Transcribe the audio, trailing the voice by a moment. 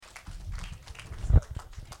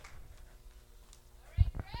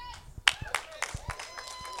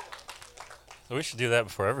We should do that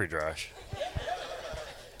before every drash.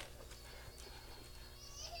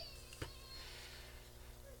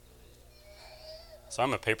 So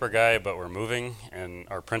I'm a paper guy, but we're moving, and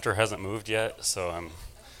our printer hasn't moved yet, so I'm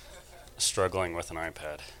struggling with an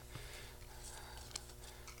iPad.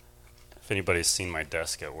 If anybody's seen my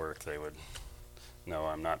desk at work, they would know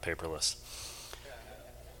I'm not paperless.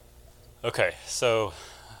 Okay, so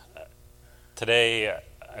today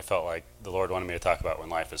I felt like the Lord wanted me to talk about when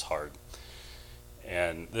life is hard.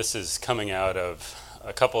 And this is coming out of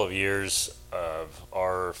a couple of years of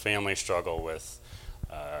our family struggle with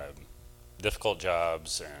difficult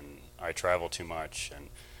jobs, and I travel too much, and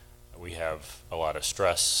we have a lot of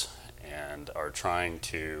stress and are trying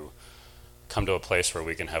to come to a place where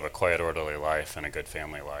we can have a quiet, orderly life and a good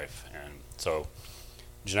family life. And so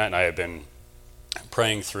Jeanette and I have been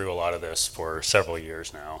praying through a lot of this for several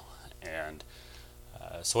years now. And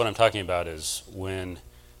so what I'm talking about is when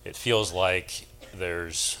it feels like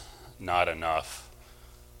there's not enough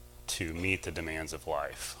to meet the demands of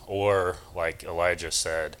life, or like Elijah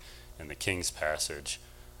said in the King's passage,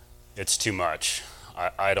 it's too much.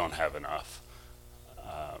 I don't have enough.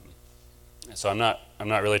 So I'm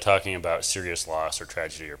not really talking about serious loss or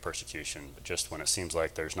tragedy or persecution, but just when it seems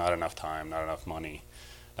like there's not enough time, not enough money,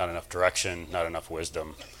 not enough direction, not enough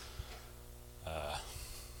wisdom.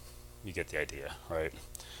 You get the idea, right?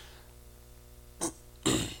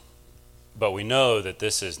 But we know that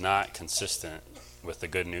this is not consistent with the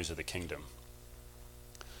good news of the kingdom.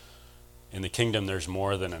 In the kingdom, there's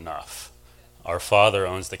more than enough. Our Father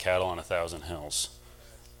owns the cattle on 1,000 hills.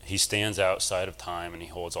 He stands outside of time, and he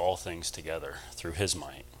holds all things together through his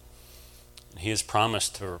might. He has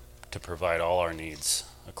promised to provide all our needs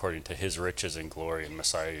according to his riches and glory in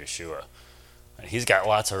Messiah Yeshua. He's got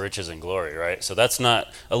lots of riches and glory, right? So that's not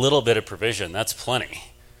a little bit of provision, that's plenty.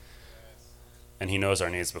 And he knows our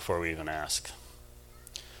needs before we even ask.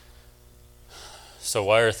 So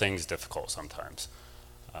why are things difficult sometimes?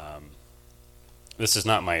 This is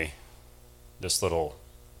not this little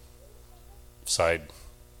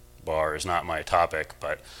sidebar is not my topic,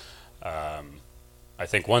 but I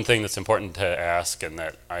think one thing that's important to ask, and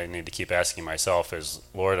that I need to keep asking myself, is,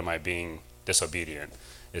 Lord, am I being disobedient?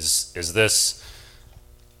 Is this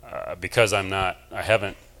because I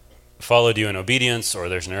haven't followed you in obedience, or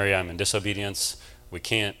there's an area I'm in disobedience? We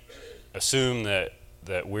can't assume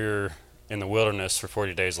that we're in the wilderness for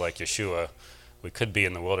 40 days like Yeshua. We could be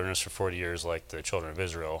in the wilderness for 40 years like the children of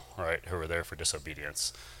Israel, right, who were there for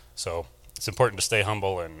disobedience. So it's important to stay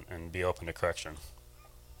humble and be open to correction.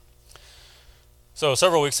 So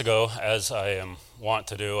several weeks ago, as I am wont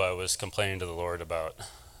to do, I was complaining to the Lord about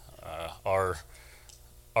our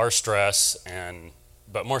stress,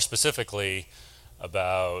 but more specifically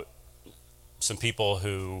about some people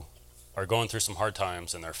who are going through some hard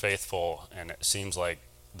times and they're faithful, and it seems like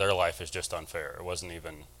their life is just unfair. I wasn't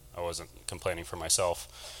complaining for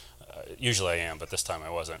myself. Usually I am, but this time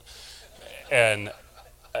I wasn't. And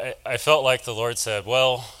I felt like the Lord said,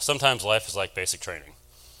 well, sometimes life is like basic training.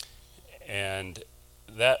 And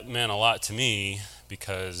that meant a lot to me,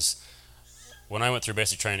 because when I went through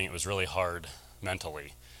basic training, it was really hard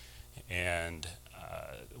mentally. And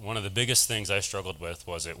one of the biggest things I struggled with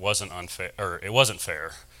was it wasn't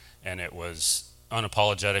fair, and it was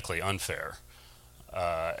unapologetically unfair.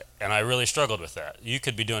 And I really struggled with that. You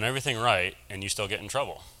could be doing everything right, and you still get in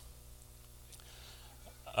trouble.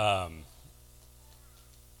 But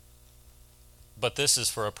this is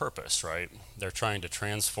for a purpose, right? They're trying to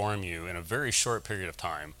transform you in a very short period of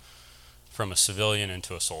time from a civilian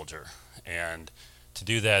into a soldier. And to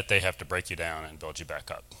do that, they have to break you down and build you back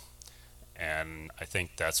up. And I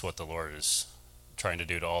think that's what the Lord is trying to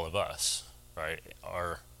do to all of us, right?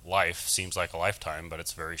 Our life seems like a lifetime, but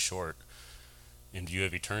it's very short in view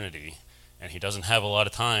of eternity. And he doesn't have a lot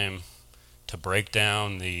of time to break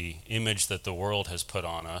down the image that the world has put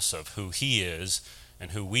on us of who he is and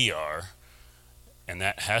who we are. And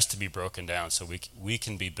that has to be broken down so we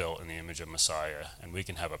can be built in the image of Messiah, and we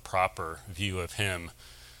can have a proper view of him,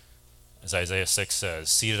 as Isaiah 6 says,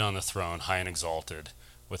 seated on the throne, high and exalted,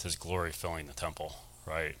 with his glory filling the temple,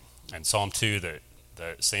 right? And Psalm 2 that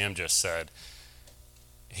Sam just said,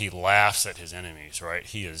 he laughs at his enemies, right?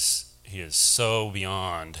 He is so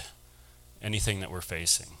beyond anything that we're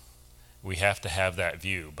facing. We have to have that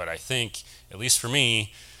view. But I think, at least for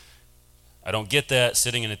me, I don't get that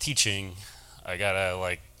sitting in a teaching. I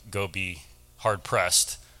gotta go be hard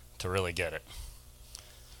pressed to really get it.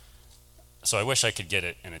 So I wish I could get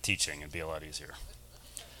it in a teaching. It'd be a lot easier.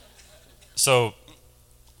 So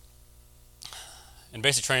in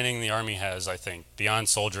basic training, the Army has, I think, beyond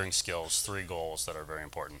soldiering skills, 3 goals that are very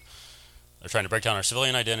important. They're trying to break down our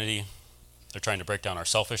civilian identity, They're trying to break down our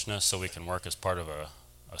selfishness so we can work as part of a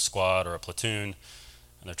squad or a platoon,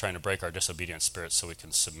 and they're trying to break our disobedient spirits so we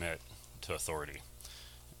can submit to authority.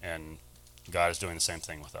 And God is doing the same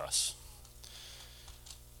thing with us.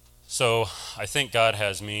 So I think God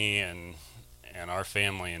has me and our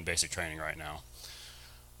family in basic training right now.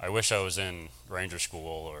 I wish I was in Ranger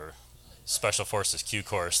School or Special Forces Q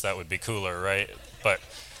course. That would be cooler, right? But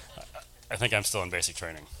I think I'm still in basic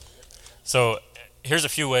training. So here's a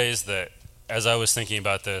few ways that, as I was thinking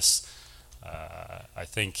about this, I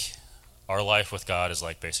think our life with God is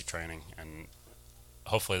like basic training, and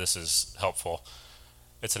hopefully this is helpful.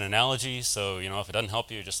 It's an analogy, so if it doesn't help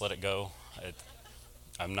you, just let it go.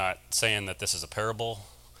 I'm not saying that this is a parable.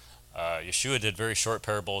 Yeshua did very short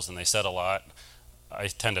parables, and they said a lot. I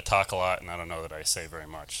tend to talk a lot, and I don't know that I say very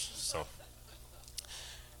much. So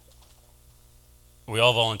we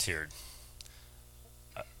all volunteered.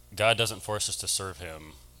 God doesn't force us to serve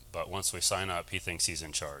him, but once we sign up, he thinks he's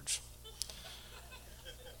in charge.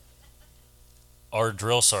 Our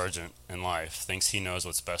drill sergeant in life thinks he knows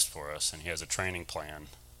what's best for us, and he has a training plan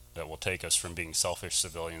that will take us from being selfish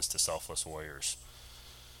civilians to selfless warriors.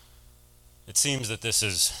 It seems that this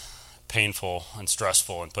is painful and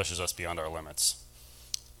stressful and pushes us beyond our limits.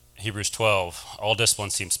 Hebrews 12, all discipline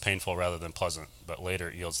seems painful rather than pleasant, but later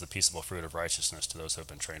it yields the peaceable fruit of righteousness to those who have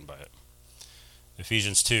been trained by it.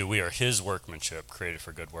 Ephesians 2, we are his workmanship, created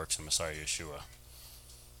for good works in Messiah Yeshua.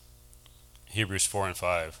 Hebrews 4 and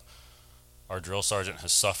 5, our drill sergeant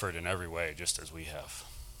has suffered in every way, just as we have.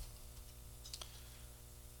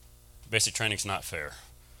 Basic training's not fair,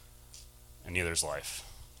 and neither is life.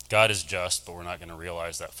 God is just, but we're not going to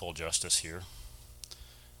realize that full justice here.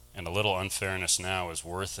 And a little unfairness now is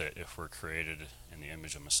worth it if we're created in the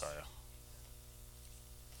image of Messiah.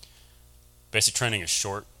 Basic training is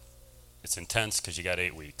short. It's intense because you got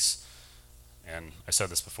 8 weeks. And I said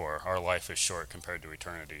this before, our life is short compared to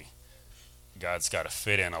eternity. God's got to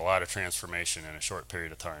fit in a lot of transformation in a short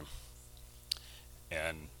period of time.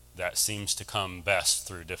 And that seems to come best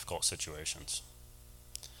through difficult situations.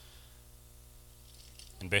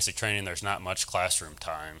 In basic training, there's not much classroom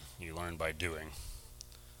time. You learn by doing.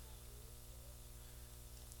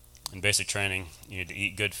 In basic training, you need to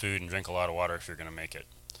eat good food and drink a lot of water if you're going to make it.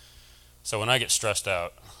 So when I get stressed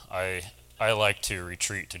out, I like to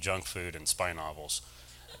retreat to junk food and spy novels.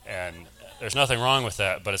 And there's nothing wrong with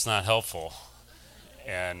that, but it's not helpful.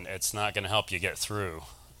 And it's not going to help you get through.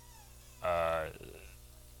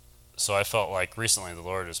 So I felt like recently the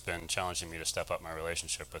Lord has been challenging me to step up my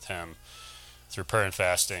relationship with him through prayer and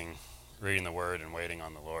fasting, reading the Word, and waiting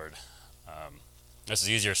on the Lord. This is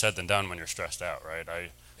easier said than done when you're stressed out, right?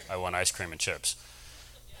 I want ice cream and chips.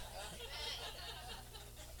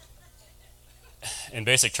 In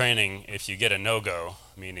basic training, if you get a no-go,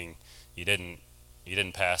 meaning you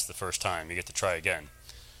didn't pass the first time, you get to try again.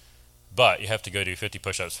 But you have to go do 50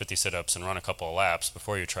 push-ups, 50 sit-ups, and run a couple of laps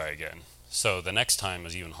before you try again. So the next time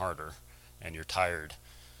is even harder, and you're tired.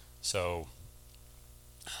 So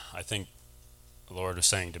I think the Lord was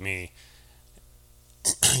saying to me,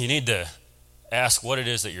 you need to ask what it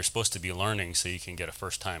is that you're supposed to be learning so you can get a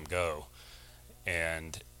first-time go.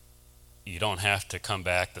 And you don't have to come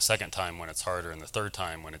back the second time when it's harder and the third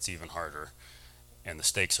time when it's even harder and the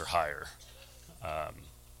stakes are higher.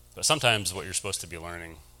 But sometimes what you're supposed to be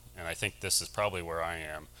learning, and I think this is probably where I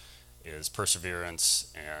am, is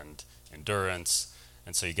perseverance and endurance,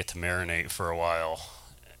 and so you get to marinate for a while,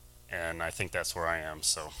 and I think that's where I am,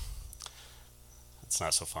 so it's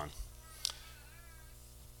not so fun.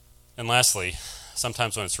 And lastly,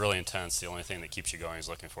 sometimes when it's really intense, the only thing that keeps you going is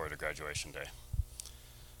looking forward to graduation day.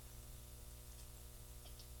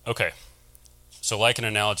 Okay, so like an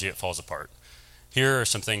analogy, it falls apart. Here are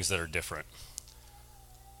some things that are different.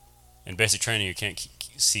 In basic training, you can't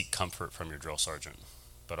seek comfort from your drill sergeant,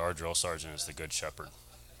 but our drill sergeant is the good shepherd,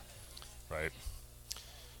 right?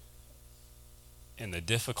 And the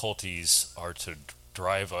difficulties are to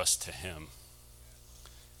drive us to him,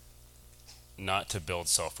 not to build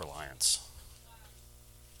self-reliance.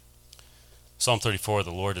 Psalm 34,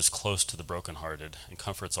 the Lord is close to the brokenhearted and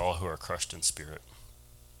comforts all who are crushed in spirit.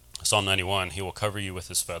 Psalm 91, he will cover you with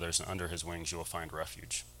his feathers, and under his wings you will find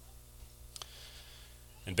refuge.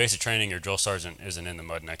 In basic training, your drill sergeant isn't in the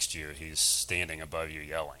mud next to you. He's standing above you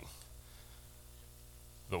yelling.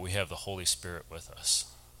 But we have the Holy Spirit with us.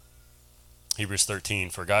 Hebrews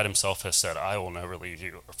 13, for God himself has said, I will never leave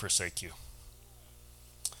you or forsake you.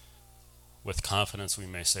 With confidence we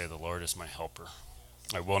may say, the Lord is my helper.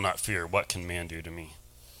 I will not fear. What can man do to me?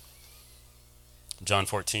 John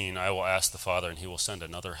 14, I will ask the Father, and he will send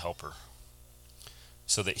another helper,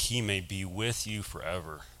 so that he may be with you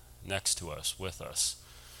forever, next to us, with us,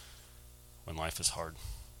 when life is hard.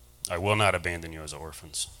 I will not abandon you as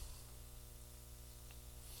orphans.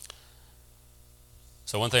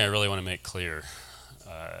 So one thing I really want to make clear,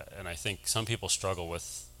 and I think some people struggle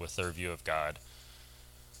with their view of God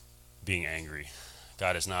being angry.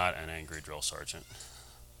 God is not an angry drill sergeant.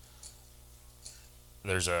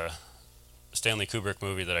 There's a Stanley Kubrick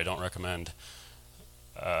movie that I don't recommend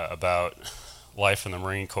about life in the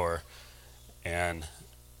Marine Corps, and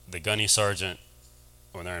the gunny sergeant,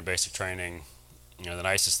 when they're in basic training, the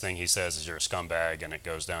nicest thing he says is, "You're a scumbag," and it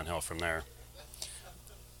goes downhill from there.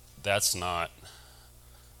 That's not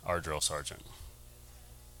our drill sergeant.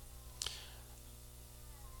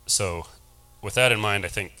 So with that in mind, I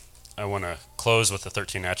think I want to close with the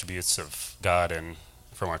 13 attributes of God and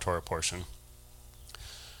from our Torah portion.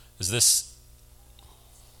 This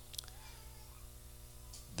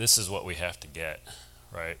is what we have to get,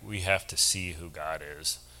 right? We have to see who God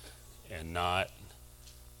is and not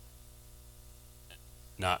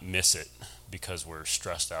miss it because we're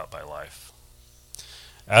stressed out by life.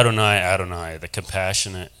 Adonai, Adonai, the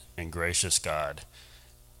compassionate and gracious God.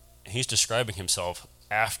 He's describing himself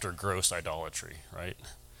after gross idolatry, right?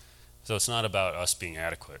 So it's not about us being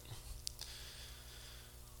adequate.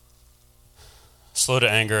 Slow to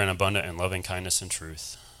anger and abundant in loving kindness and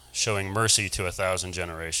truth, showing mercy to 1,000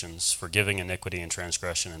 generations, forgiving iniquity and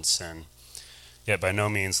transgression and sin, yet by no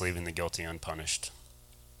means leaving the guilty unpunished,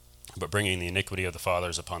 but bringing the iniquity of the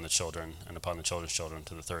fathers upon the children and upon the children's children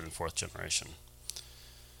to the third and fourth generation.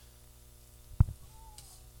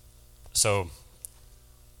 So,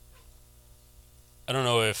 I don't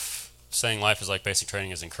know if saying life is like basic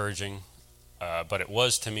training is encouraging, but it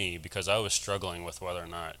was to me because I was struggling with whether or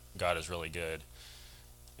not God is really good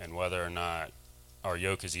and whether or not our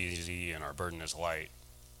yoke is easy and our burden is light.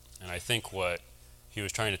 And I think what he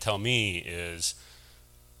was trying to tell me is,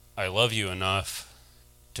 I love you enough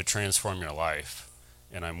to transform your life,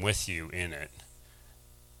 and I'm with you in it,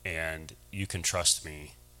 and you can trust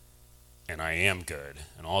me, and I am good.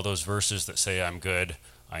 And all those verses that say I'm good,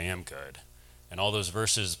 I am good. And all those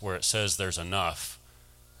verses where it says there's enough,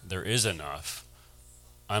 there is enough.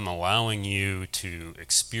 I'm allowing you to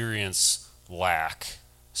experience lack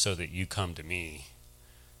so that you come to me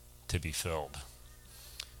to be filled.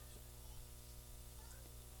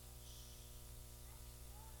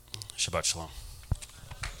 Shabbat Shalom.